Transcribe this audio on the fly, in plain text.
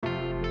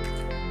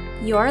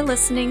You're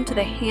listening to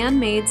the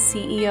Handmade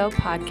CEO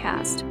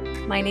podcast.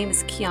 My name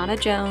is Kiana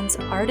Jones,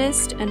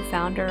 artist and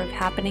founder of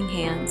Happening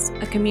Hands,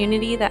 a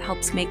community that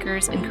helps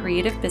makers and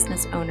creative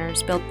business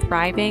owners build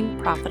thriving,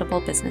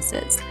 profitable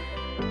businesses.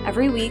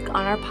 Every week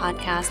on our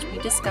podcast, we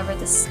discover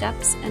the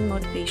steps and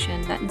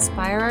motivation that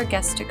inspire our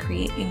guests to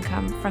create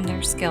income from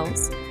their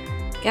skills.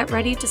 Get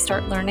ready to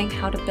start learning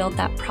how to build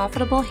that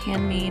profitable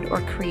handmade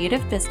or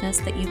creative business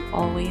that you've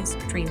always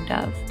dreamed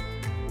of.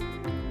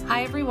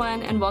 Hi,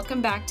 everyone, and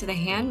welcome back to the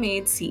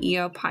Handmade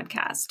CEO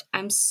podcast.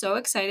 I'm so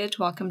excited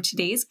to welcome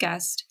today's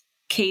guest,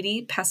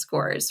 Katie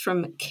Peskors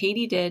from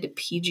Katydid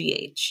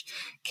PGH.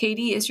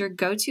 Katie is your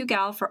go-to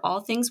gal for all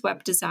things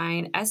web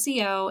design,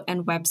 SEO,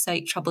 and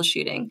website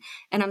troubleshooting,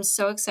 and I'm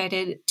so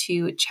excited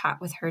to chat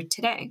with her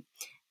today.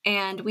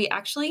 And we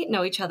actually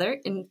know each other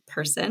in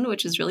person,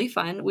 which is really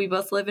fun. We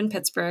both live in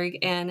Pittsburgh,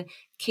 and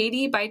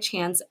Katie, by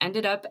chance,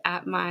 ended up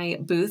at my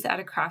booth at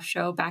a craft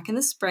show back in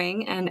the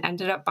spring and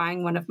ended up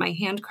buying one of my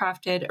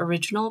handcrafted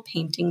original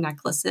painting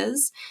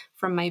necklaces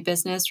from my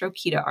business,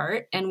 Rokita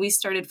Art. And we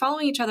started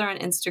following each other on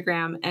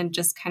Instagram and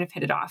just kind of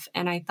hit it off.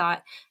 And I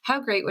thought, how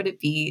great would it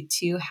be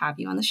to have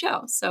you on the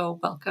show? So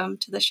welcome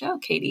to the show,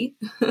 Katie.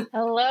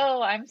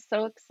 Hello, I'm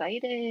so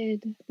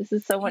excited. This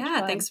is so much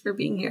fun. Thanks for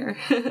being here.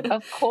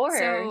 Of course.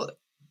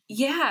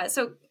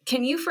 So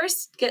can you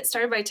first get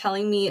started by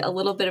telling me a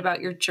little bit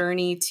about your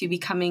journey to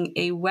becoming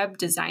a web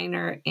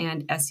designer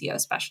and SEO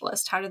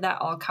specialist? How did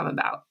that all come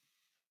about?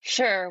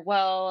 Sure.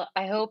 Well,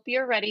 I hope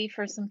you're ready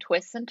for some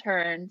twists and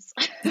turns.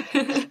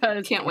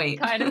 Can't wait.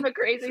 It's kind of a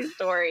crazy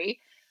story.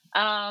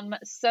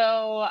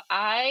 So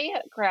I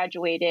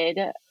graduated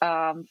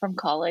from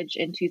college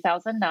in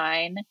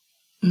 2009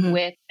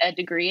 with a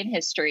degree in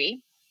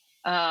history.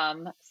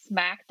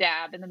 Smack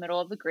dab in the middle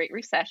of the Great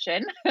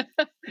Recession.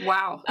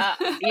 Wow.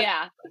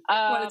 Yeah.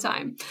 What a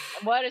time.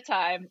 What a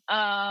time.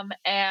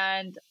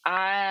 And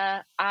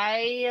I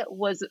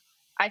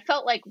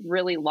felt like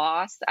really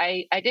lost.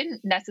 I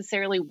didn't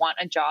necessarily want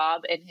a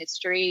job in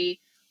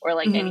history or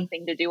like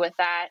anything to do with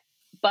that,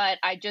 but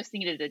I just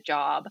needed a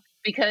job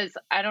because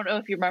I don't know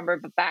if you remember,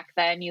 but back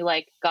then you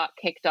like got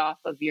kicked off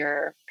of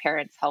your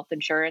parents' health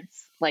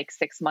insurance like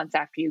 6 months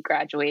after you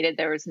graduated.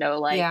 There was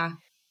no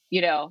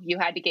you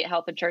had to get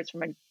health insurance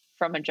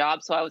from a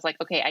job. So I was like,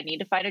 okay, I need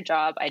to find a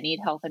job. I need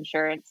health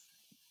insurance.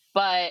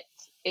 But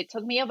it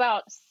took me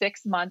about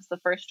 6 months. The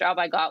first job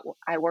I got,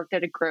 I worked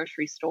at a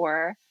grocery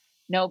store,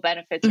 no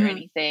benefits or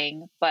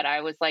anything, but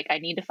I was like, I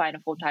need to find a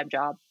full-time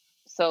job.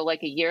 So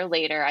like a year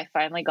later, I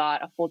finally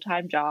got a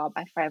full-time job.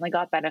 I finally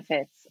got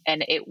benefits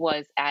and it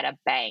was at a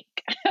bank.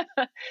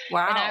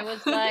 Wow. And I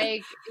was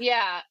like,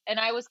 yeah. And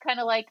I was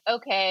kind of like,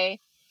 okay,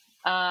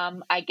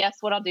 I guess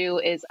what I'll do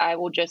is I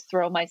will just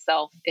throw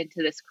myself into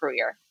this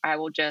career. I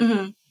will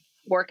just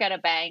work at a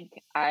bank.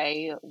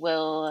 I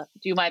will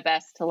do my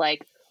best to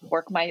like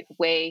work my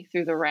way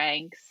through the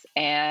ranks,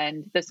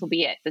 and this will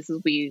be it. This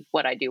will be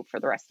what I do for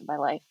the rest of my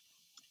life.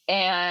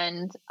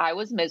 And I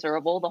was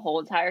miserable the whole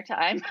entire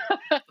time.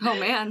 Oh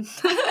man.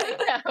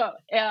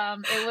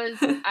 It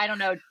was, I don't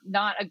know,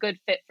 not a good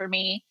fit for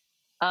me.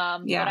 But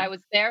I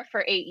was there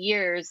for 8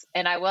 years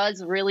and I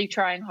was really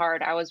trying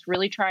hard. I was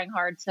really trying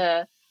hard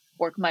to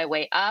work my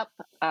way up.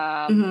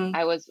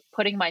 I was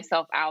putting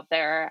myself out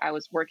there. I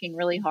was working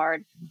really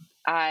hard.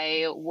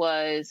 I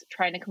was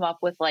trying to come up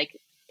with like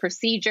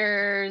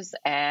procedures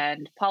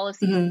and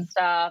policies and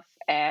stuff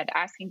and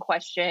asking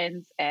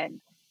questions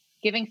and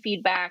giving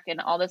feedback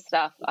and all this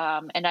stuff.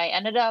 And I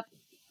ended up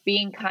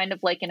being kind of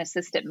like an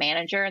assistant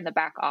manager in the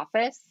back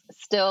office,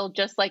 still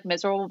just like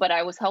miserable, but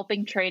I was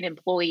helping train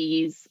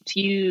employees to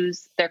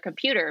use their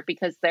computer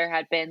because there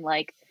had been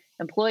like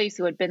employees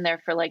who had been there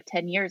for like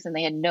 10 years and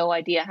they had no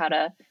idea how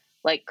to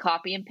like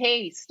copy and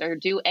paste or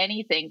do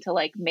anything to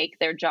like make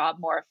their job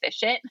more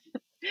efficient.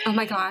 Oh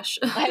my gosh.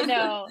 I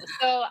know.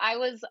 So I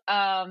was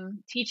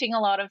teaching a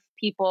lot of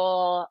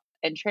people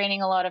and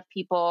training a lot of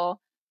people.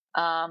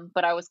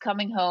 But I was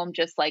coming home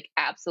just like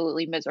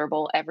absolutely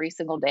miserable every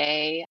single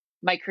day.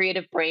 My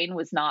creative brain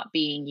was not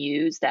being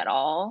used at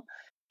all.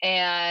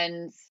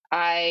 And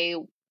I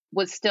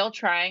was still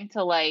trying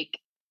to like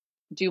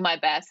do my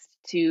best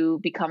to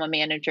become a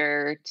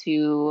manager,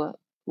 to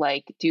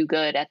like do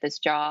good at this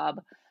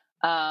job.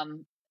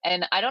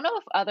 And I don't know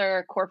if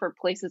other corporate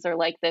places are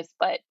like this,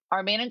 but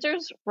our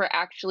managers were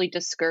actually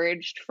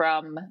discouraged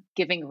from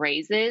giving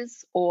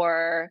raises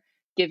or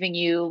giving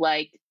you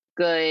like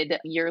good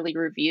yearly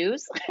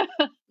reviews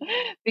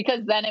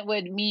because then it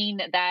would mean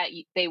that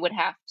they would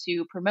have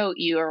to promote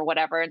you or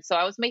whatever. And so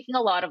I was making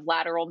a lot of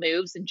lateral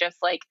moves and just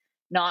like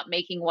not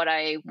making what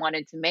I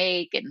wanted to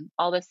make and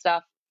all this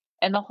stuff.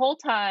 And the whole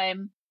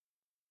time,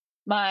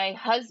 my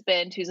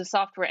husband, who's a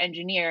software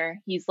engineer,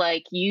 he's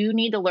like, you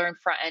need to learn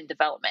front end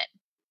development,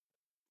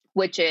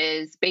 which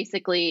is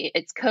basically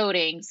it's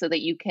coding so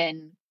that you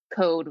can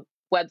code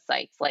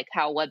websites, like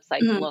how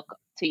websites look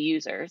to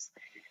users.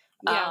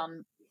 Yeah.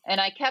 And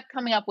I kept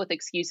coming up with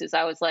excuses.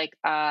 I was like,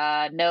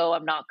 no,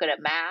 I'm not good at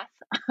math.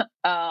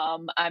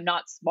 I'm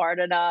not smart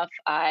enough.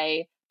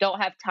 I don't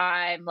have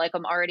time. Like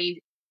I'm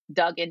already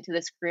dug into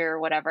this career or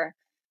whatever.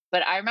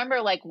 But I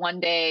remember like one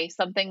day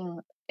something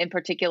in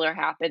particular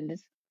happened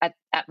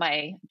at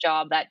my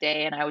job that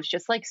day. And I was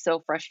just like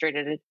so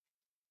frustrated.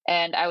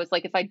 And I was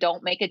like, if I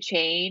don't make a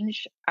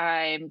change,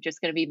 I'm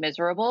just going to be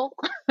miserable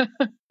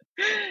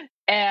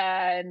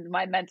and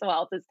my mental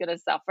health is going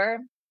to suffer.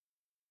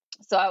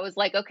 So I was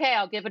like, okay,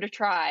 I'll give it a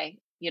try,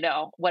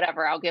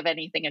 whatever, I'll give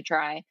anything a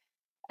try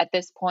at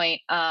this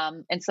point.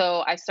 And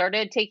so I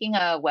started taking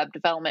a web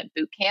development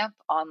boot camp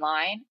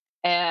online,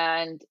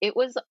 and it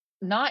was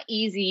not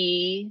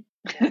easy.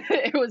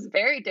 It was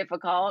very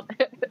difficult,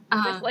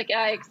 just like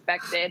I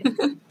expected.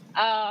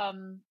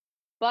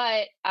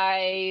 But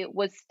I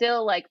was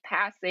still like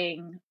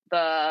passing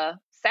the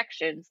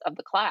sections of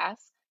the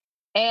class.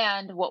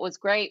 And what was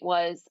great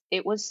was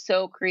it was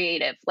so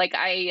creative. Like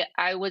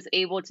I was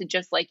able to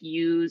just like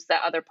use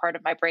that other part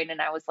of my brain,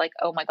 and I was like,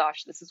 "Oh my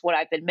gosh, this is what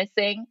I've been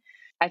missing.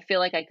 I feel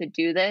like I could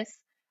do this."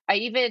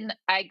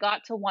 I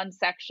got to one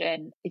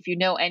section, if you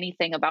know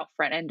anything about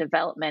front end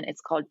development,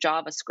 it's called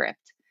JavaScript.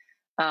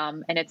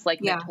 And it's like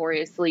Yeah.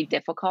 notoriously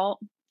difficult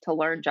to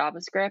learn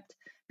JavaScript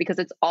because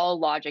it's all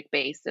logic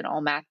based and all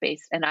math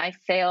based. And I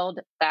failed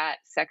that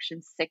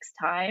section 6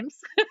 times.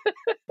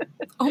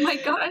 Oh my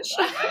gosh.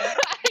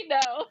 I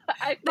know.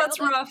 That's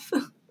rough.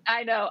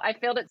 I know. I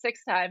failed it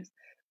 6 times,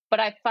 but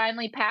I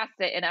finally passed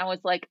it. And I was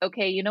like,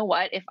 okay, you know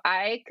what? If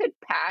I could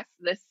pass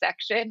this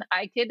section,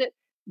 I could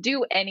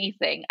do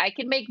anything. I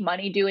can make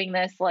money doing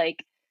this.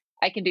 Like,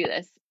 I can do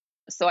this.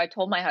 So I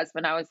told my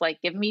husband, I was like,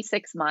 give me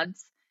 6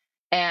 months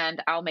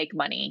and I'll make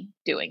money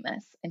doing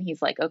this. And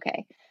he's like,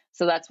 okay.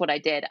 So that's what I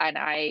did. And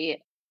I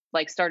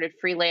like started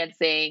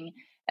freelancing,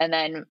 and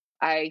then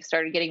I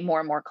started getting more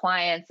and more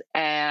clients,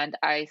 and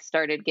I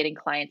started getting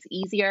clients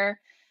easier.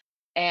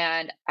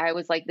 And I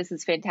was like, this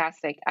is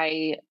fantastic.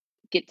 I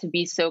get to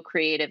be so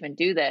creative and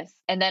do this.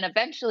 And then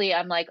eventually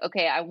I'm like,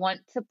 okay, I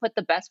want to put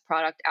the best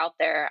product out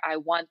there. I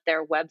want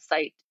their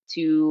website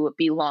to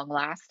be long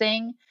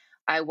lasting.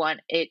 I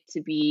want it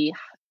to be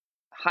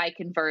high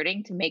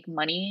converting to make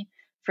money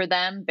for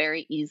them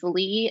very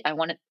easily. I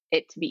want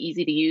it to be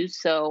easy to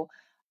use. So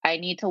I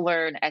need to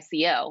learn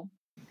SEO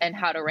and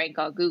how to rank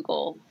on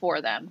Google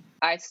for them.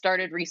 I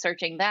started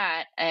researching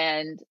that,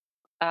 and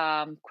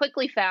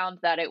quickly found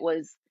that it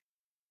was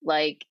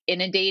like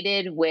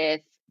inundated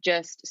with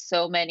just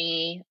so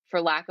many,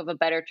 for lack of a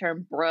better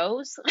term,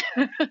 bros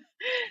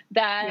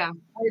that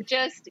were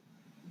just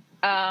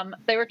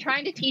they were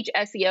trying to teach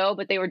SEO,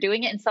 but they were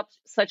doing it in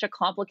such a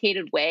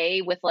complicated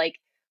way with like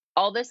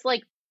all this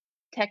like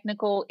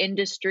technical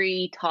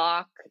industry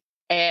talk.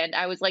 And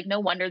I was like, no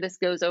wonder this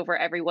goes over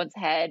everyone's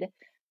head.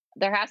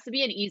 There has to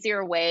be an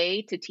easier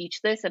way to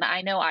teach this. And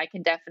I know I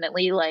can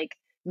definitely like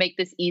make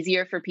this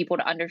easier for people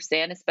to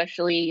understand,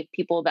 especially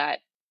people that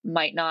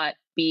might not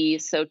be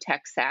so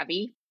tech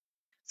savvy.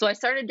 So I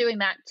started doing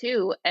that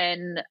too.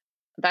 And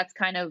that's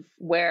kind of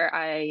where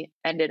I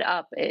ended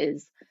up.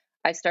 Is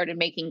I started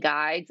making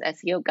guides,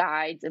 SEO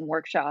guides and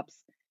workshops.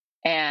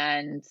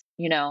 And,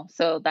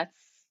 so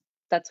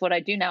that's what I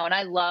do now. And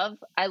I love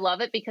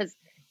it because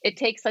it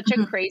takes such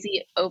a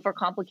crazy,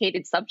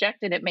 overcomplicated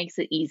subject and it makes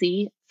it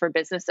easy for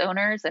business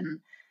owners. And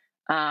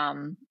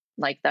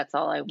like that's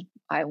all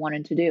I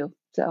wanted to do.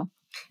 So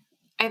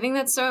I think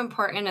that's so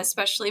important,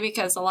 especially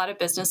because a lot of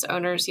business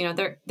owners,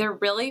 they're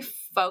really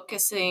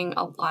focusing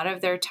a lot of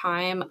their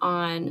time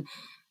on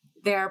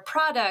their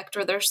product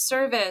or their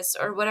service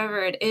or whatever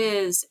it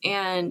is.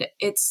 And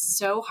it's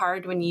so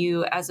hard when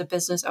you, as a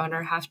business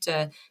owner, have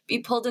to be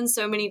pulled in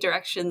so many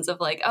directions of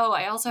like, oh,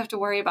 I also have to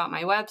worry about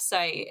my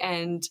website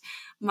and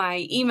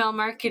my email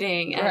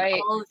marketing and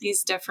all of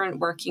these different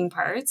working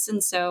parts.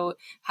 And so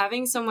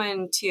having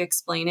someone to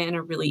explain it in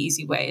a really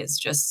easy way is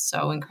just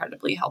so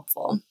incredibly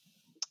helpful.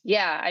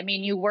 Yeah. I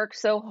mean, you work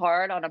so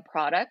hard on a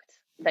product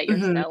that you're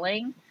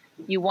selling.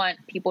 You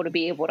want people to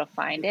be able to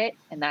find it.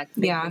 And that's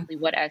basically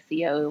what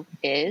SEO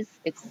is.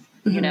 It's,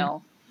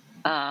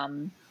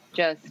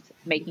 just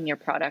making your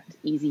product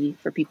easy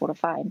for people to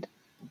find.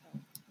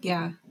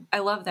 Yeah, I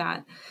love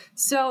that.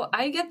 So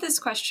I get this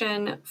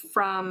question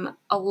from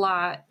a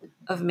lot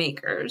of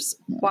makers.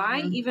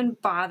 Why even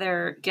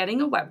bother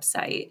getting a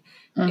website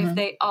if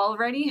they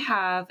already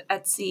have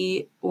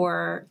Etsy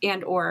or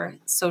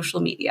social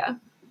media?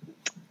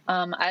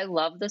 I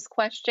love this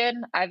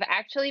question. I've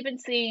actually been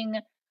seeing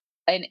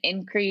an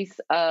increase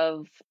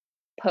of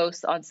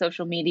posts on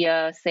social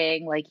media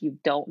saying like you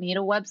don't need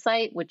a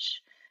website,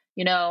 which,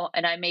 and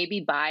I may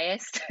be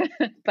biased,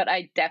 but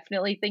I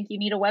definitely think you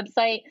need a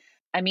website.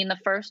 I mean, the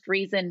first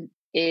reason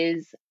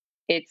is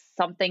it's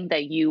something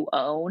that you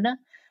own.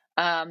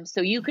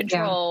 So you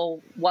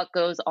control what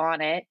goes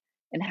on it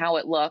and how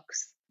it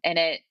looks, and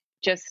it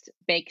just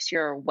makes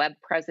your web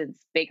presence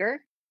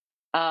bigger.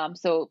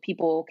 So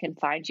people can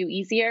find you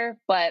easier.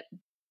 But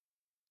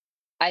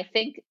I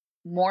think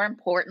more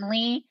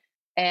importantly,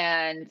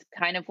 and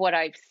kind of what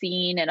I've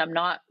seen, and I'm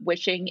not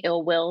wishing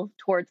ill will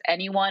towards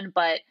anyone,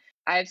 but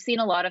I've seen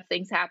a lot of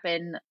things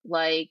happen.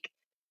 Like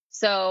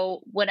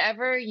So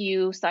whenever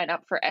you sign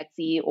up for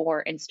Etsy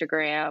or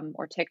Instagram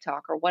or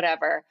TikTok or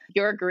whatever,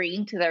 you're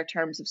agreeing to their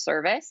terms of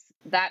service.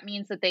 That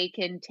means that they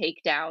can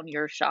take down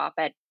your shop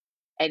at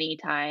any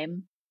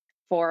time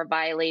for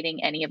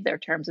violating any of their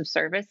terms of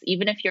service,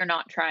 even if you're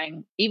not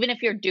trying, even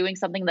if you're doing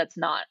something that's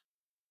not,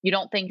 you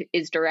don't think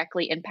is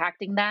directly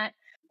impacting that.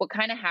 What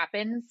kind of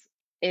happens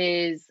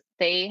is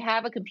they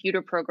have a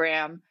computer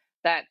program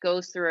that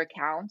goes through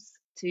accounts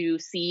to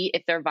see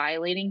if they're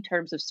violating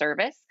terms of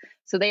service.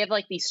 So they have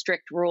like these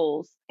strict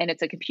rules, and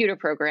it's a computer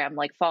program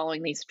like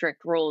following these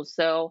strict rules.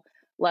 So,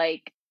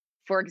 like,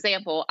 for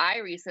example, I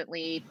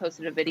recently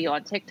posted a video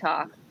on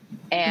TikTok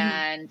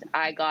and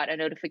I got a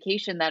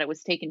notification that it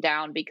was taken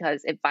down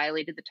because it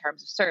violated the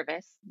terms of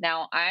service.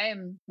 Now,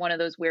 I'm one of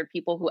those weird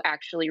people who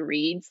actually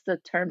reads the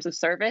terms of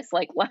service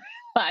like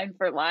line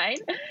for line.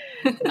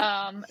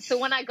 So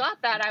when I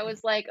got that, I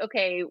was like,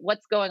 okay,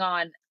 what's going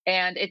on?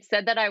 And it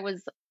said that I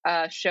was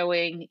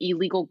showing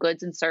illegal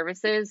goods and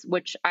services,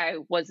 which I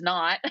was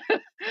not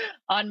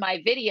on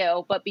my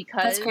video, but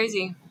That's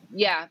crazy.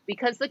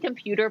 because the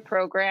computer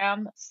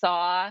program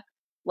saw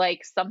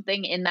like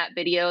something in that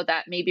video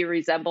that maybe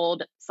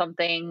resembled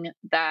something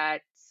that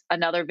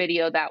another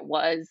video that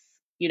was,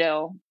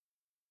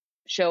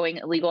 showing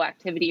illegal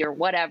activity or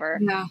whatever,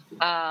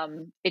 Yeah.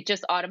 it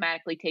just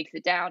automatically takes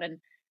it down. And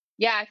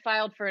yeah, I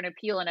filed for an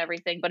appeal and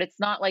everything, but it's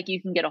not like you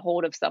can get a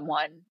hold of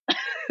someone,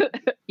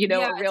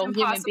 Yeah, a it's real human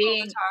impossible to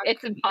being.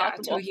 It's talk, to a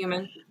impossible.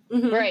 human.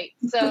 Mhm. Right.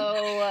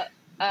 So,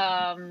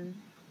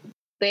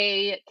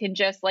 they can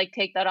just like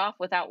take that off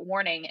without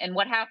warning. And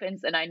what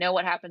happens, and I know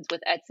what happens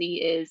with Etsy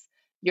is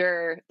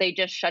they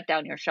just shut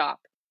down your shop.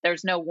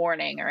 There's no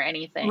warning or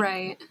anything.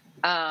 Right.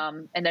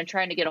 And then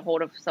trying to get a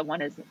hold of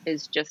someone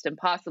is just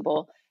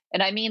impossible.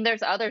 And I mean,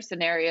 there's other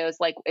scenarios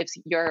like if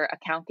your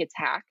account gets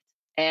hacked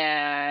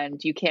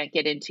and you can't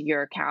get into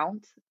your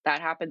account,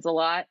 that happens a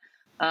lot.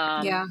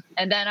 Yeah.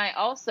 And then I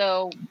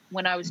also,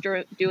 when I was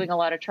doing a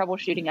lot of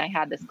troubleshooting, I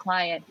had this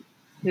client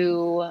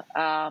who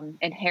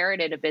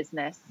inherited a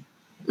business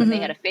and they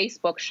had a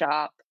Facebook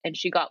shop, and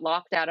she got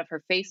locked out of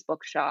her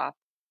Facebook shop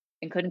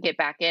and couldn't get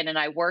back in. And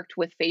I worked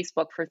with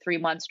Facebook for 3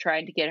 months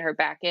trying to get her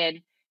back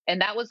in.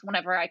 And that was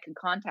whenever I could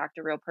contact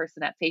a real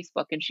person at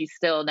Facebook, and she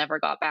still never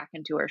got back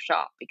into her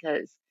shop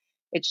because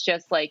it's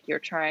just like you're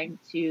trying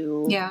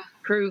to Yeah.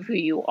 prove who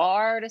you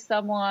are to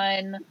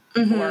someone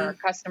or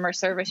customer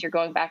service. You're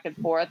going back and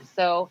forth.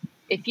 So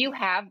if you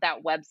have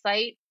that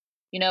website,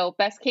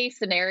 best case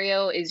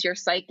scenario is your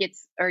site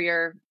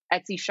your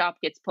Etsy shop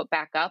gets put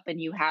back up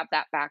and you have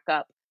that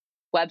backup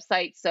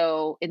website.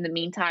 So in the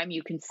meantime,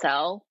 you can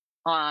sell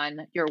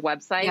on your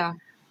website. Yeah.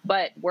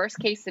 But worst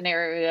case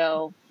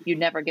scenario, you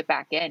never get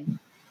back in.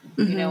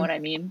 You know what I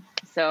mean?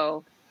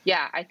 So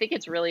yeah, I think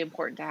it's really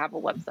important to have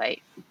a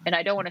website. And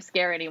I don't want to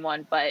scare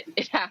anyone, but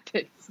it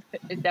happens.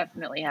 It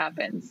definitely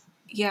happens.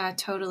 Yeah,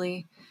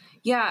 totally.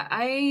 Yeah,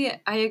 I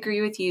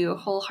agree with you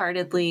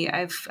wholeheartedly.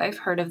 I've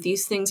heard of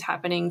these things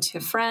happening to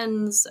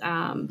friends,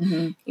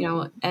 and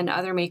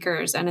other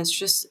makers, and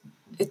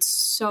it's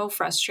so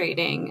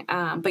frustrating.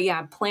 But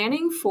yeah,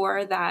 planning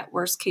for that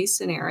worst case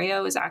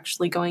scenario is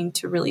actually going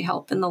to really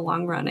help in the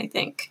long run, I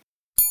think.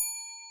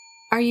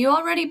 Are you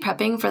already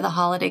prepping for the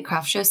holiday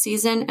craft show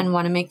season and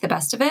want to make the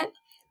best of it?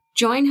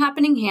 Join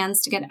Happening Hands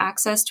to get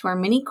access to our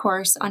mini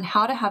course on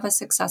how to have a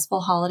successful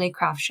holiday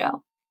craft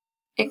show.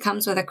 It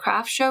comes with a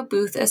craft show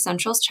booth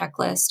essentials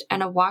checklist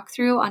and a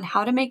walkthrough on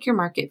how to make your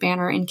market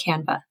banner in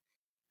Canva.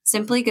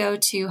 Simply go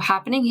to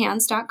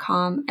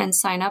happeninghands.com and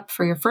sign up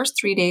for your first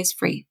 3 days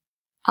free.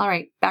 All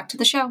right, back to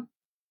the show.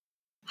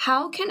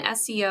 How can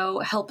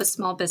SEO help a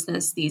small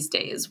business these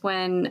days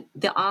when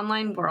the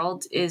online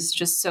world is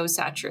just so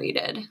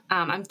saturated?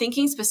 I'm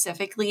thinking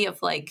specifically of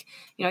I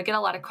get a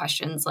lot of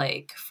questions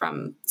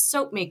from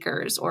soap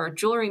makers or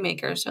jewelry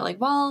makers. They're like,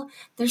 well,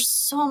 there's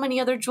so many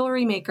other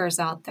jewelry makers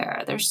out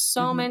there. There's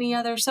so many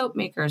other soap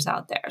makers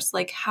out there.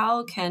 So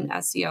how can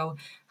SEO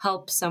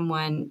help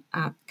someone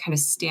kind of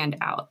stand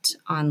out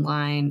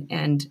online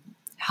and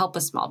help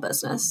a small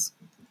business?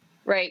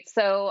 Right.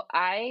 So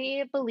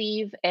I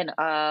believe in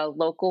a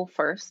local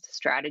first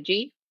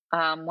strategy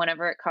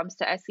whenever it comes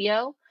to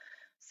SEO.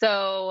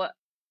 So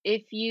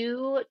if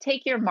you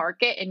take your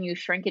market and you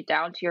shrink it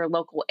down to your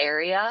local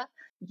area,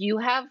 you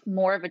have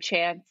more of a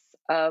chance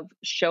of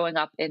showing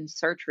up in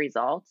search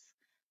results,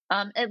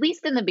 at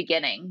least in the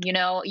beginning.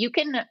 You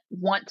can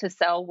want to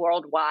sell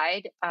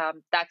worldwide.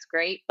 That's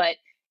great. But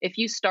if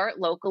you start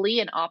locally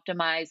and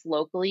optimize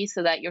locally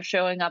so that you're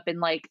showing up in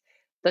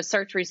the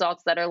search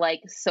results that are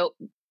like soap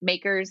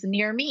makers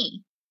near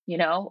me,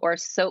 or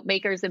soap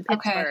makers in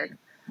Pittsburgh,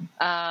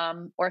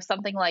 or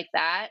something like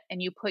that, and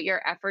you put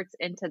your efforts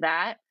into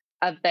that,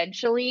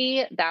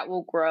 eventually that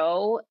will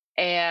grow.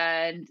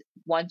 And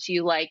once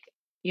you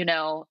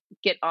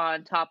get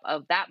on top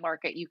of that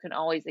market, you can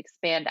always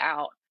expand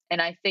out.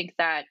 And I think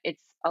that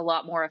it's a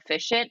lot more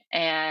efficient,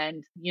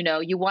 and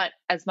you want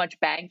as much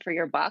bang for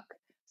your buck.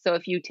 So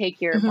if you take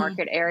your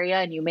market area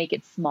and you make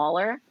it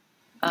smaller,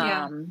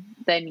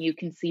 then you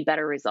can see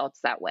better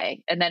results that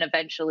way. And then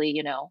eventually,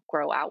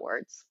 grow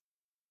outwards.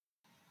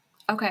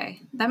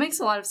 Okay. That makes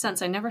a lot of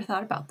sense. I never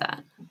thought about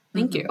that.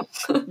 Thank you.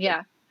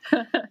 Yeah.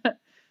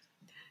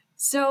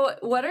 So,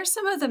 what are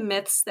some of the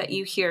myths that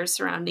you hear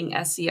surrounding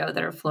SEO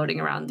that are floating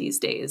around these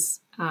days?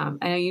 I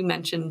know you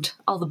mentioned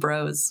all the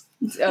bros.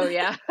 Oh,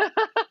 yeah.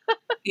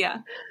 Yeah.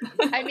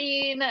 I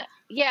mean,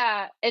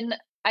 yeah. And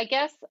I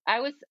guess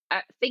I was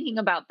thinking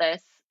about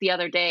this the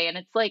other day, and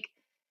it's like,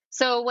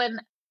 so when,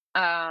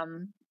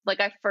 like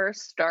I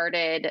first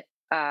started,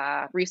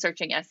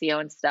 researching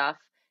SEO and stuff,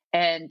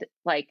 and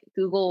like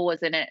Google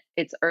was in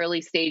its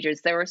early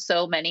stages, there were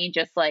so many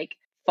just like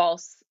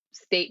false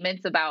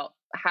statements about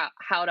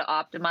how to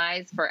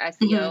optimize for Mhm.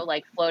 SEO,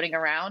 like floating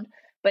around.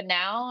 But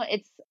now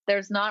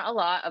there's not a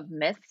lot of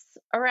myths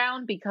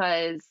around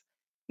because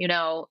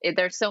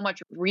there's so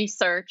much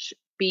research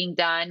being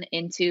done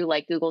into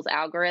like Google's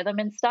algorithm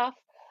and stuff.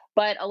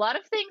 But a lot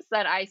of things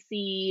that I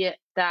see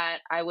that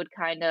I would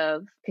kind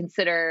of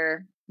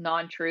consider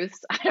non-truths,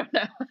 I don't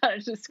know how to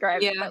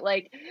describe it, Yeah. but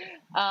like,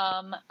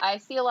 I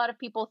see a lot of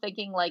people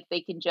thinking like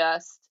they can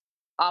just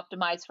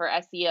optimize for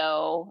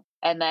SEO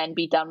and then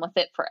be done with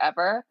it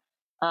forever.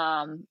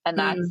 And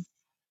Mm.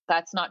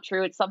 that's not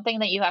true. It's something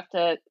that you have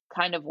to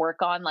kind of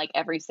work on like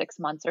every 6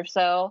 months or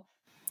so,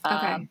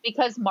 Okay.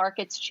 because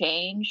markets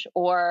change,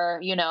 or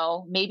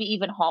maybe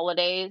even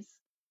holidays.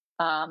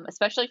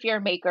 Especially if you're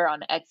a maker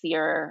on Etsy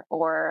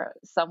or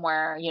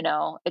somewhere,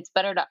 it's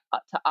better to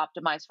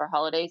optimize for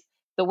holidays.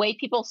 The way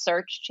people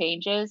search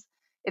changes.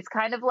 It's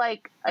kind of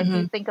like, if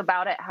you Hmm. think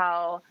about it,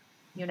 how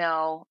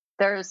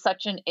there's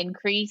such an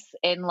increase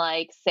in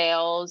like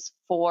sales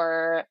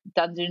for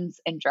Dungeons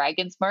and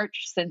Dragons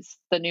merch since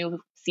the new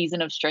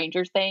season of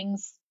Stranger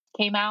Things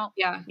came out.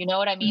 Yeah. You know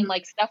what I mean? Hmm.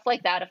 Like stuff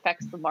like that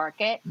affects the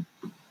market.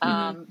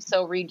 Hmm.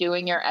 So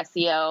redoing your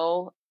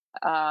SEO,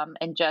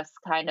 and just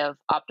kind of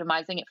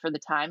optimizing it for the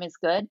time is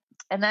good.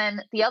 And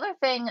then the other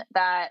thing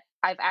that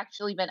I've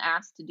actually been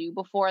asked to do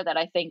before that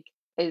I think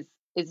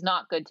is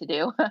not good to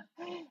do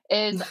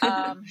is,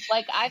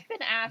 like I've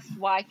been asked,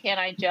 why can't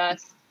I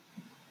just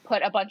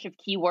put a bunch of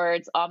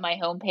keywords on my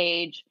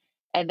homepage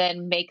and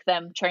then make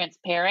them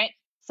transparent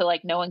so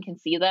like no one can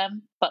see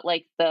them, but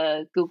like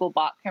the Google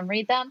bot can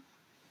read them?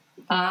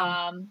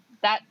 Wow.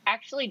 That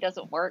actually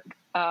doesn't work,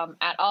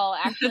 at all.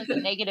 Actually, it's a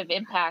negative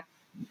impact.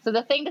 So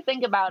the thing to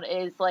think about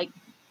is like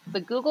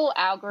the Google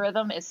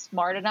algorithm is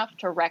smart enough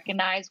to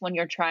recognize when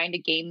you're trying to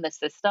game the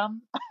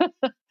system.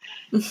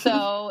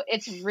 So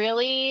it's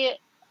really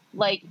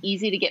like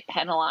easy to get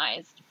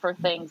penalized for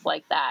things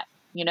like that.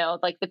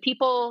 Like the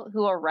people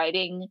who are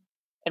writing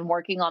and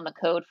working on the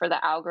code for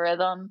the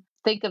algorithm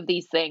think of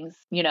these things,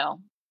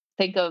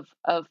 think of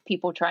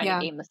people trying to Yeah.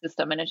 game the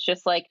system, and it's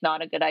just like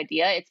not a good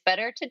idea. It's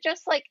better to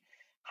just like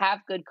have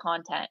good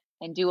content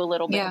and do a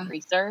little bit of Yeah.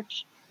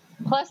 research.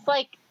 Plus,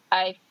 like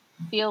I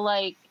feel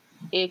like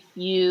if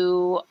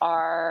you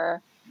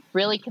are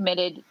really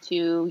committed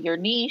to your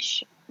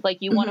niche, like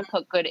you want to Hmm.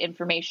 put good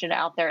information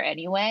out there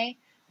anyway.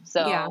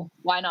 Yeah. So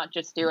why not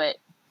just do it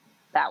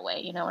that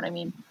way? You know what I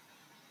mean?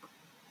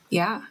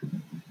 Yeah.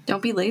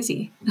 Don't be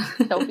lazy.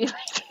 Don't be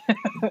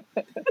like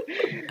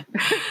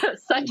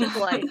such is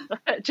life.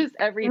 Just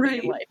everyday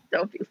Right. life.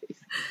 Don't be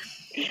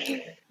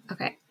lazy.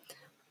 Okay.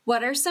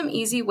 What are some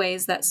easy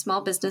ways that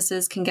small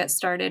businesses can get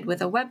started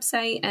with a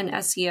website and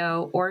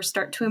SEO or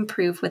start to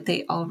improve what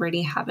they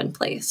already have in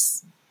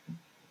place?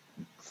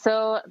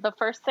 So the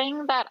first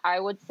thing that I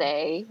would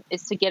say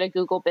is to get a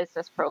Google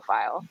business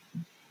profile.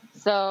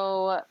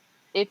 So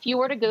if you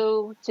were to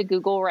go to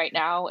Google right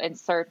now and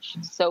search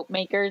soap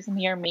makers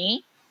near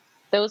me,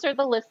 those are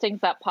the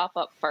listings that pop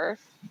up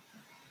first.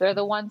 They're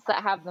the ones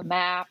that have the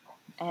map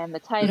and the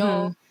Hmm.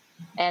 title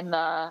and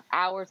the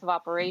hours of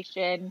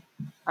operation,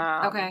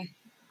 um, Okay.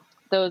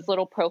 those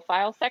little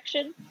profile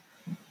sections.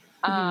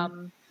 Hmm.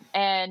 Um,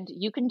 and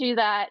you can do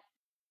that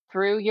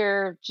through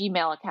your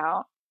Gmail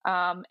account.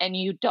 And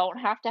you don't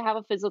have to have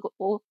a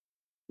physical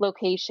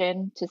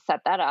location to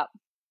set that up.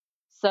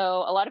 So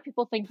a lot of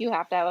people think you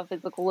have to have a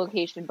physical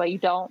location, but you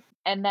don't.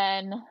 And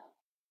then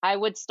I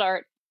would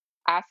start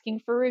asking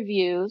for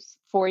reviews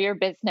for your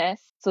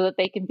business so that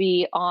they can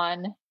be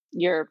on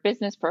your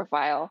business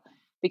profile,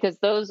 because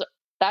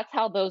that's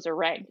how those are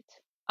ranked,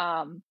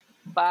 Okay.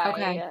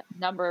 by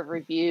number of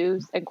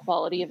reviews and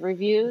quality of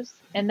reviews.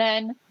 And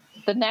then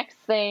the next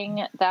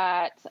thing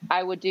that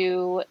I would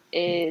do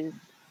is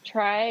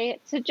try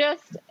to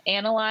just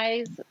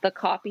analyze the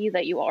copy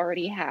that you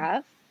already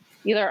have,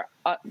 either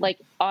like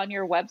on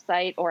your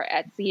website or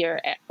Etsy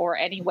or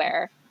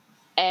anywhere,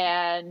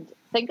 and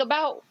think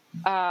about,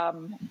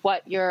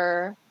 what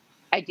your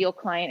ideal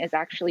client is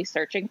actually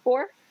searching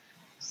for. Hmm.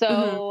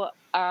 So,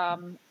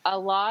 a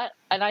lot,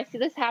 and I see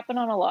this happen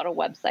on a lot of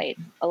websites,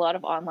 a lot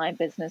of online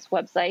business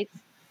websites,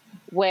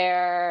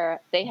 where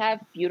they have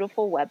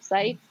beautiful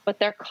websites, but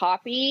their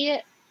copy,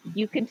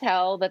 you can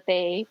tell that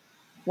they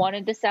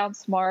wanted to sound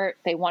smart.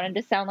 They wanted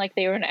to sound like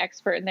they were an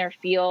expert in their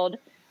field.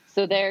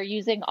 So they're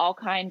using all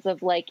kinds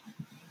of like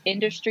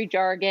industry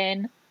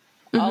jargon,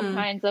 all Hmm.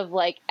 kinds of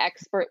like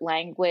expert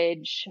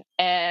language,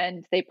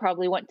 and they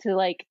probably went to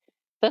like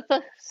the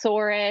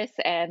thesaurus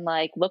and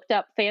like looked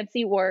up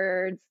fancy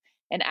words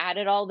and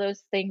added all those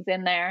things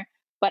in there.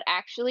 But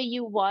actually,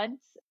 you want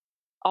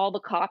all the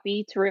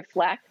copy to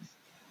reflect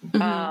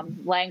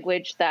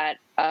language that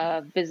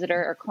a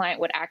visitor or client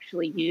would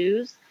actually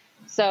use.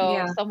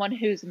 So someone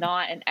who's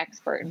not an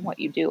expert in what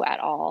you do at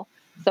all,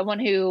 someone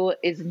who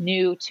is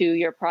new to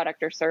your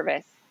product or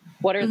service,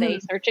 what are they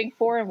searching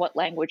for and what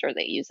language are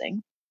they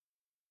using?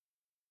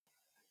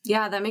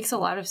 Yeah, that makes a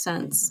lot of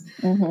sense.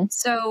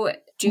 So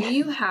do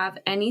you have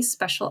any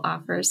special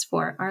offers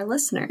for our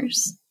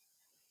listeners?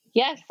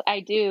 Yes, I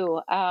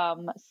do.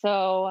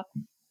 So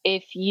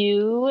if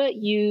you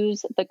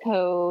use the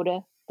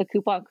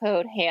coupon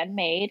code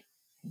handmade,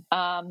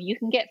 you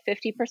can get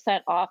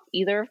 50% off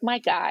either of my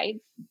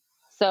guides.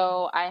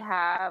 So I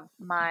have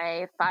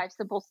my 5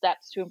 simple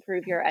steps to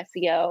improve your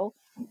SEO,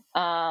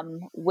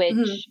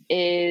 which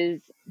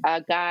is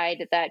a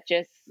guide that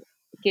just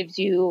gives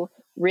you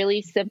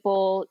really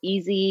simple,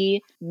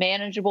 easy,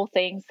 manageable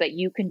things that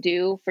you can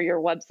do for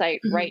your website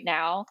right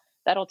now.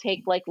 That'll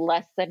take like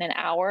less than an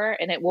hour,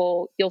 and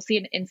you'll see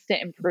an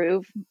instant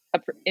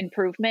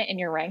improvement in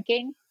your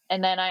ranking.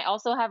 And then I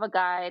also have a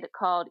guide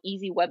called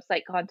Easy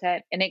Website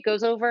Content, and it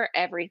goes over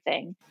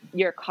everything: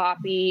 your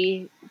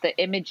copy, the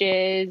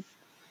images,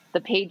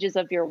 the pages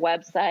of your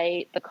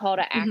website, the call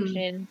to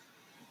actions,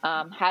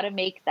 how to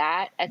make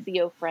that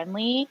SEO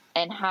friendly,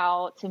 and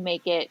how to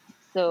make it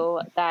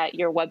so that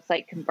your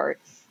website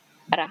converts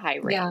at a high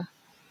rate. Yeah.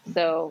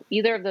 So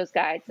either of those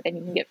guides, and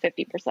you can get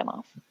 50%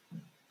 off.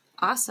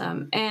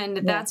 Awesome. And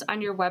that's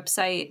on your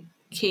website,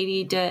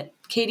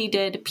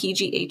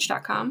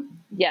 katiedidpgh.com?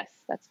 Yes,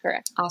 that's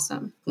correct.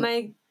 Awesome.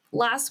 My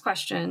last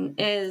question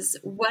is,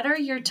 what are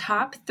your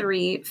top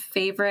 3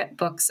 favorite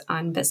books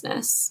on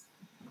business?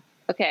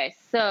 Okay,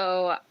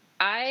 so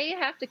I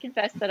have to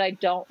confess that I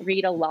don't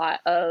read a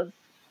lot of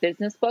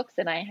business books,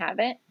 and I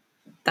haven't.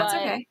 That's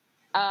okay.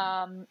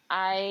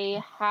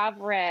 I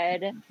have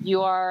read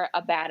You Are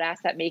a Badass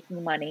at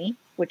Making Money,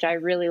 which I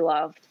really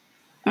loved.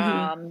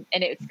 And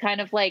it's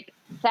kind of like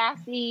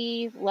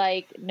sassy,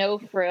 like no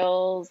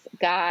frills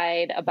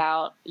guide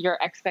about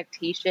your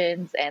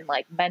expectations and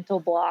like mental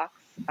blocks,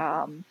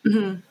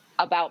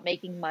 about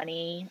making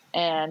money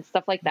and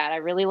stuff like that. I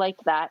really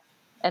liked that.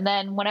 And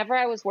then whenever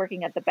I was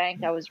working at the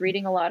bank, I was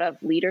reading a lot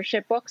of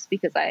leadership books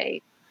because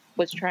I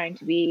was trying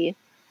to be,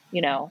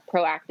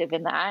 proactive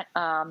in that.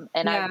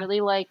 And I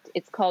really liked,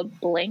 it's called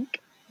Blink,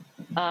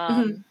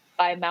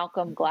 by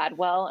Malcolm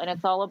Gladwell. And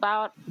it's all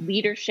about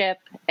leadership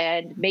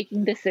and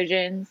making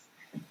decisions,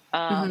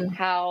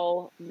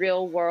 how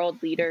real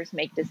world leaders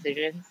make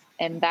decisions.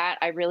 And that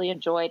I really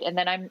enjoyed. And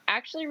then I'm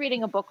actually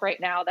reading a book right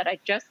now that I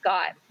just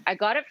got. I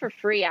got it for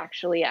free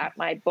actually at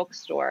my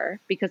bookstore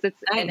because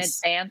it's an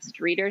advanced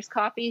reader's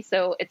copy.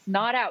 So it's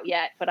not out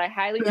yet, but I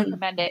highly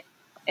recommend it.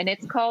 And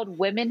it's called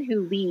Women Who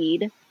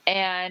Lead.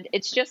 And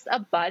it's just a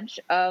bunch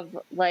of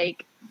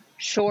like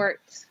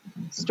short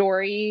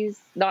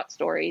stories, not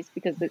stories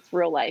because it's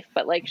real life,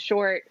 but like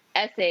short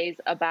essays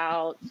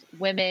about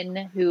women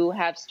who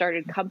have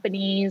started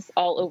companies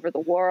all over the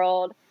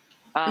world,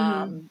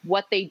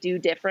 what they do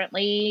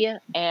differently,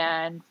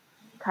 and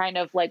kind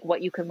of like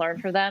what you can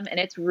learn from them. And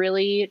it's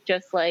really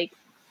just like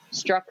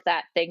struck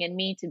that thing in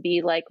me to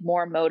be like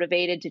more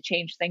motivated to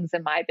change things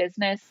in my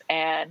business.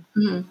 And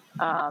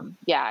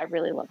I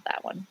really love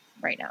that one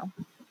right now.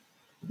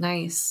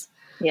 Nice.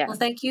 Yeah. Well,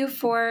 thank you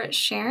for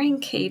sharing,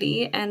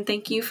 Katie, and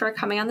thank you for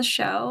coming on the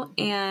show.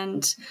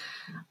 And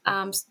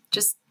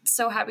just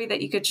so happy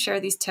that you could share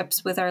these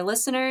tips with our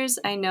listeners.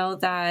 I know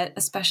that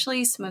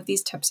especially some of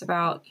these tips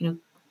about,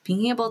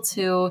 being able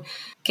to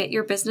get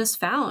your business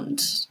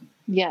found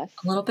a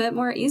little bit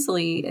more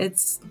easily,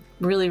 it's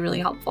really, really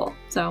helpful.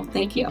 So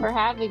thank you for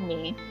having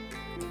me.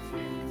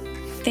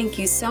 Thank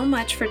you so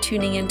much for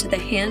tuning into the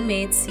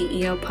Handmade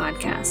CEO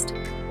podcast.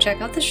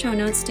 Check out the show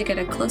notes to get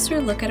a closer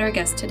look at our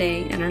guest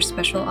today and our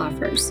special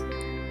offers.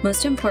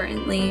 Most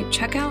importantly,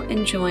 check out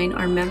and join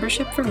our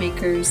membership for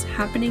makers,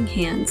 Happening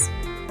Hands,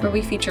 where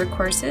we feature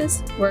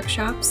courses,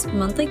 workshops,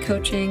 monthly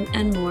coaching,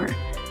 and more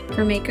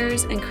for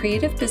makers and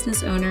creative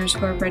business owners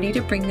who are ready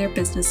to bring their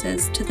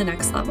businesses to the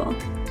next level.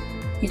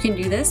 You can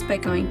do this by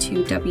going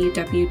to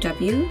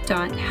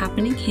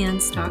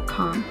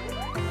www.happeninghands.com.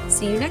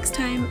 See you next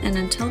time, and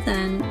until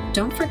then,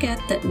 don't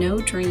forget that no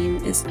dream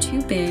is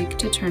too big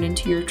to turn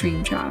into your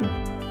dream job.